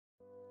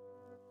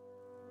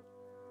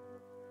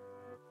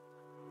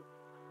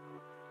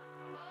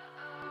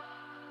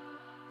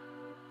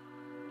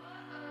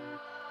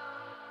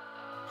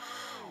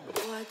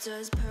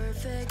does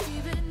perfect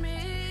even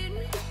mean?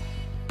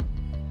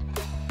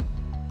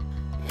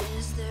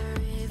 Is there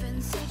even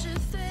such a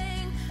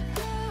thing?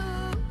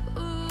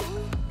 Ooh,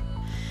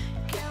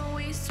 can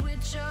we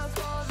switch up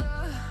all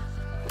the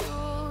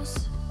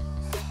rules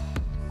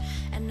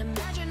and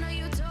imagine a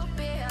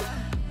utopia?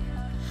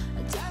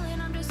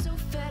 Darling, I'm just so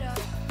fed up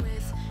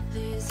with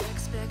these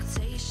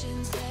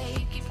expectations.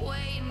 They keep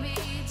weighing me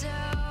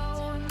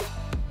down.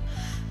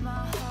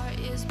 My heart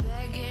is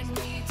begging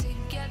me to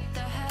get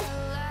the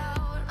hell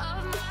out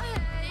of my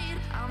head.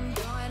 I'm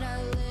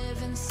gonna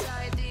live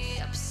inside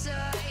the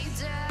upside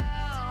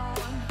down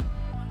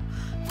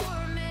for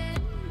a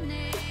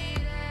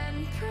minute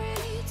and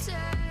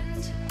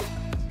pretend,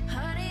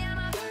 honey, I'm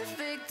a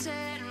perfect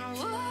 10.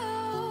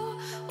 Whoa,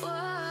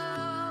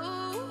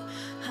 whoa,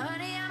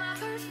 honey, I'm a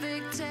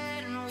perfect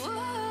 10.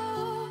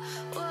 Whoa,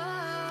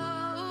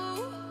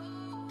 whoa,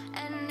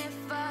 and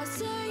if I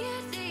say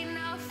it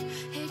enough,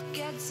 it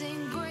gets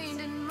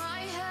ingrained in my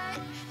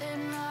head,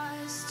 and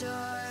I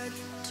start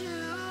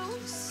to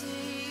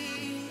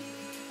see,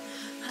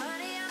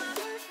 honey, I'm a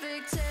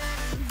perfect 10.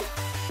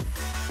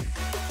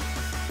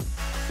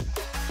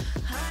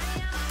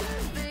 Honey, I'm a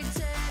perfect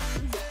 10.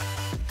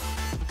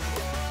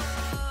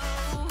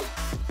 Whoa,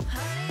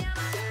 honey, I'm a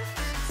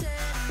perfect 10.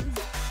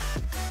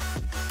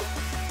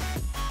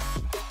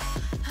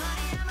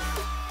 Honey, I'm a,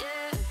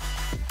 yeah.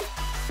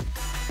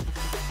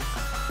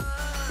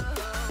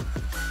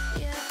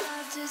 Yeah,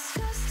 I've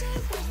discussed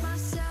it with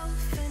myself,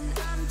 and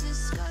I'm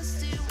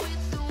disgusted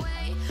with the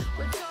way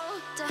we're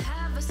told to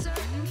have a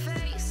certain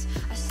face,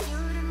 a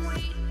certain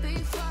weight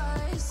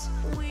because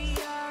we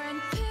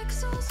aren't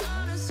pixels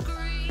on a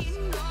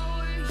screen. No,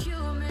 we're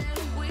human,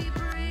 we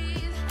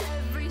breathe.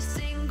 Every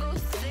single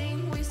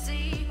thing we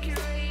see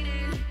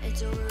curated,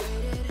 it's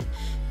overrated.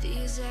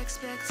 These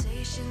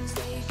expectations,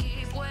 they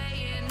keep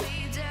weighing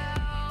me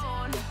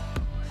down.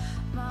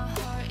 My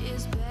heart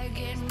is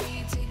begging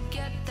me to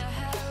get the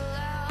hell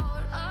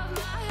out of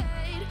my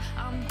head.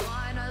 I'm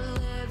gonna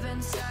live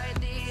inside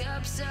the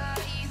upside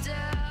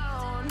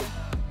down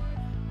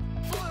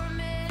for a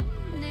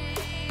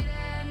minute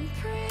and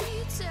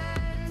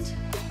pretend,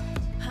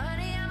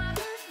 honey, I'm a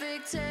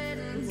perfect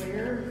 10.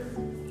 Where?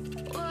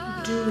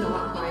 Do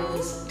not buy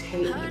this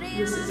tape.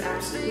 This is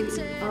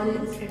absolutely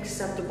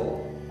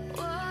unacceptable.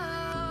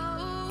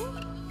 Whoa,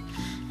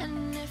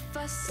 and if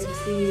I say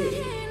It's the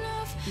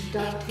enough,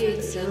 duct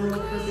tape, general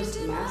purpose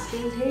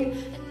masking tape.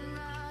 and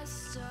I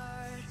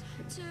start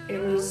to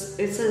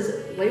It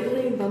says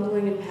labeling,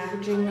 bundling, and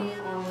packaging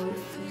on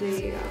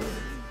the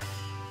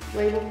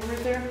label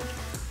right there,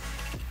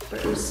 but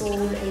it was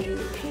sold in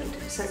the paint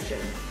section.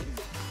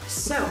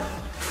 So,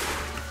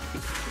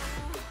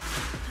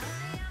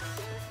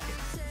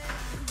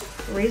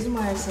 the reason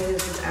why I say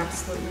this is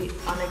absolutely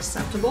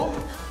unacceptable,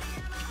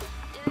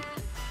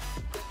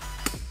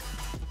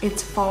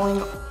 it's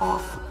falling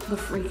off the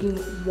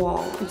freaking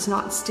wall. It's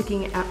not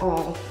sticking at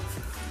all.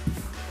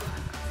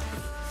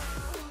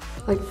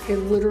 Like, it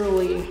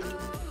literally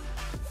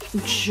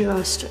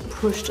just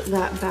pushed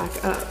that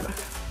back up.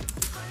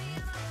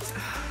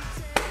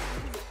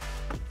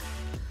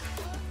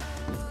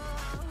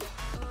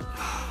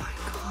 Oh my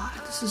god,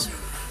 this is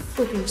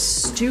freaking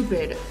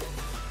stupid.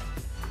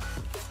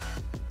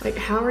 Like,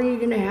 how are you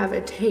gonna have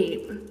a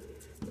tape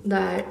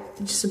that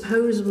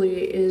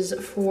supposedly is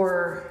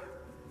for...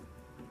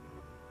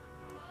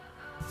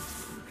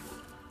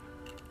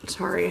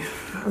 Sorry,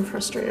 I'm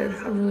frustrated.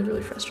 I'm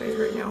really frustrated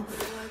right now.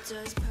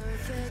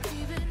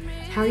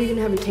 How are you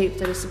gonna have a tape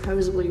that is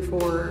supposedly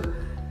for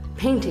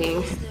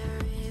painting?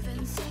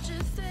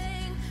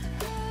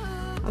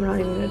 I'm not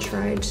even gonna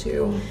try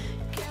to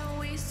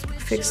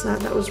fix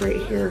that. That was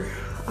right here.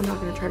 I'm not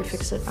gonna try to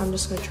fix it. I'm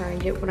just gonna try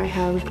and get what I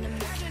have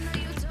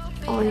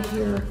on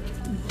here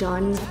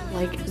done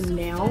like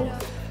now,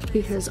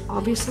 because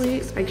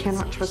obviously I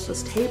cannot trust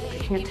this tape.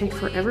 It can't take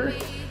forever.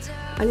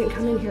 I didn't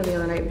come in here the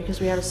other night because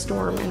we had a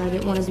storm and I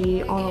didn't want to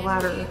be on a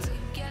ladder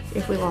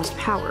if we lost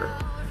power.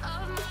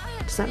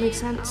 Does that make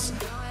sense?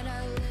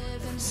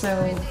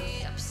 So,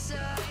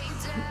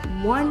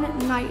 one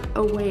night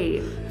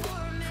away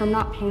from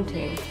not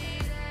painting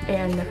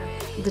and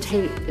the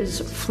tape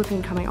is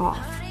flipping coming off.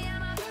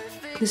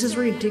 This is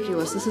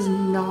ridiculous. This is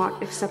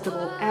not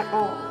acceptable at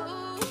all.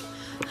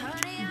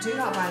 Do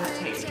not buy that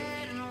tape,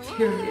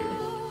 period.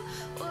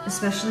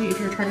 Especially if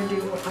you're trying to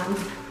do what I'm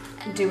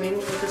doing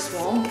with this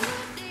wall.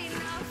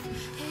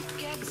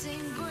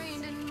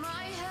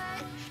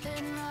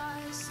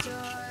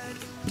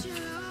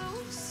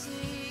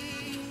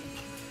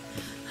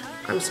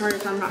 I'm sorry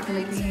if I'm not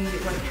going to be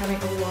like having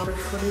a lot of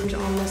footage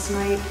on this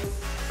night.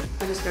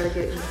 I just got to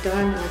get it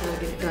done. I got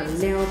to get it done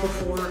now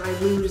before I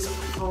lose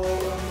all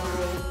of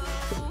my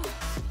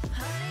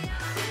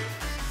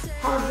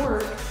hard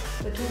work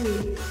that took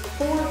me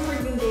 4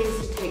 freaking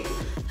days to tape.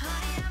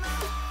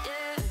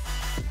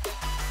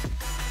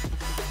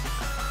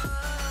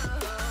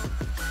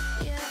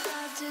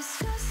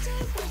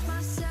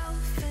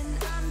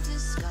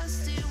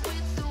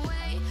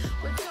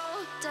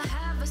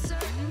 A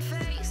certain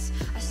face,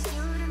 a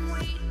certain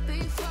weight,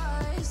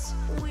 because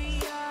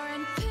we are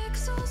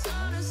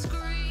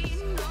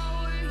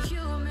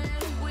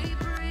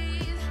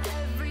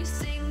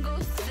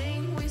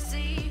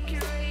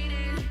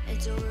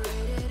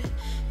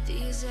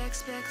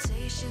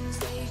expectations,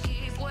 they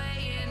keep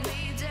weighing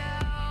me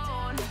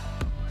down.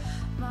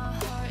 My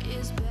heart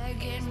is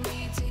begging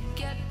me to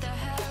get the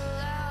hell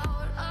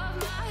out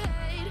of my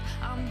head.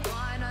 I'm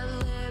gonna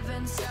live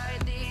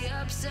inside the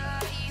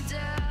upside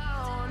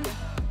down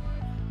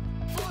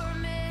for a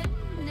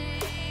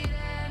minute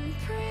and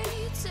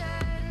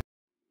pretend.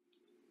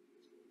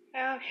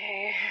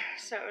 Okay,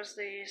 so it was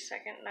the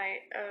second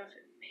night of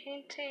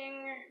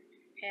painting,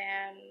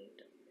 and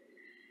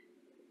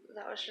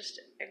that was just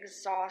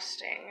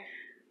exhausting.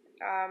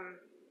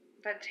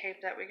 The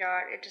tape that we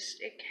got,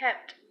 it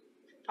kept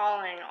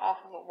falling off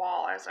of the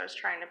wall as I was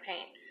trying to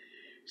paint.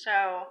 So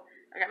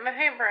I got my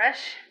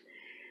paintbrush,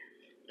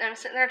 and I'm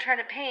sitting there trying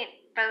to paint,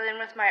 but then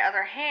with my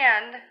other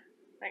hand,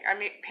 like I'm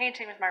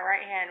painting with my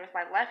right hand, with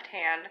my left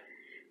hand,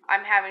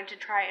 I'm having to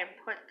try and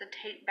put the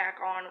tape back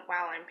on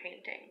while I'm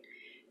painting.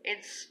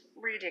 It's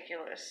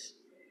ridiculous.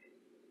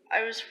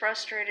 I was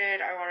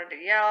frustrated. I wanted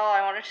to yell.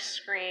 I wanted to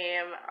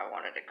scream. I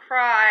wanted to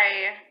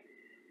cry.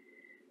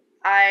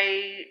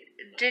 I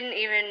didn't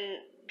even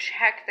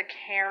check the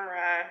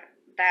camera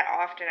that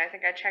often. I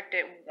think I checked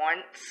it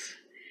once,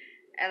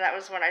 and that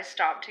was when I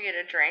stopped to get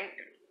a drink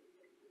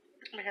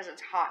because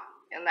it's hot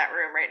in that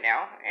room right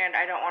now, and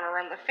I don't want to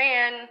run the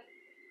fan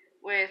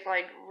with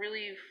like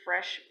really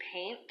fresh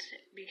paint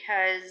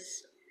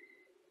because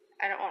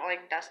I don't want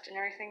like dust and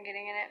everything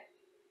getting in it.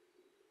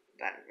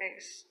 That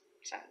makes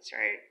sense,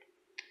 right?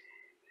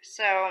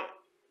 So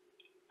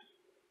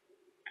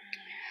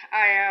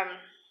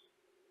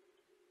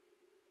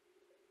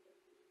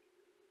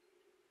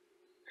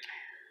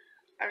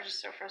I was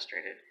just so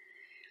frustrated.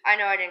 I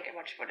know I didn't get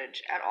much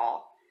footage at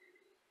all,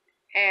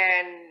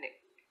 and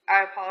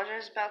I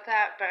apologize about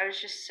that, but I was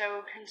just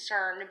so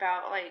concerned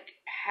about like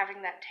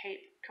having that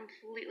tape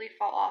completely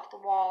fall off the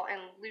wall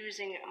and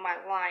losing my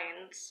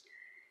lines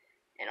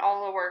and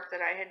all the work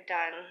that I had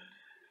done.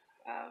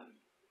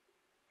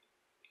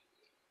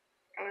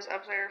 I was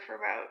up there for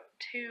about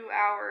 2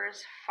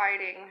 hours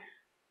fighting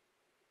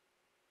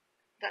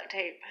that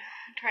tape,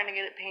 trying to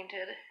get it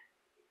painted.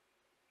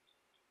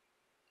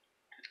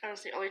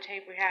 That's the only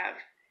tape we have,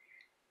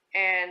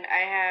 and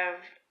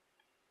I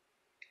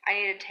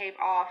need to tape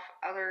off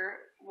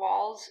other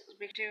walls.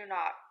 Do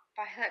not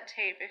buy that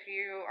tape if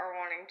you are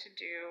wanting to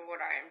do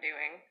what I am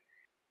doing.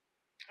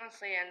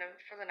 That's the end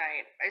for the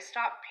night. I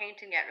stopped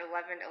painting at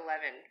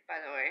 11:11, by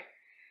the way,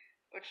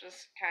 which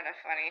was kind of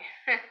funny.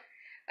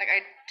 Like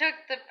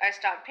I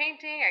stopped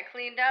painting, I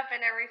cleaned up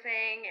and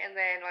everything, and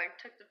then like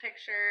took the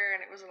picture,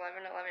 and it was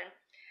 11:11.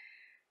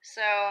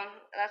 So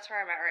that's where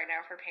I'm at right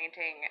now for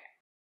painting.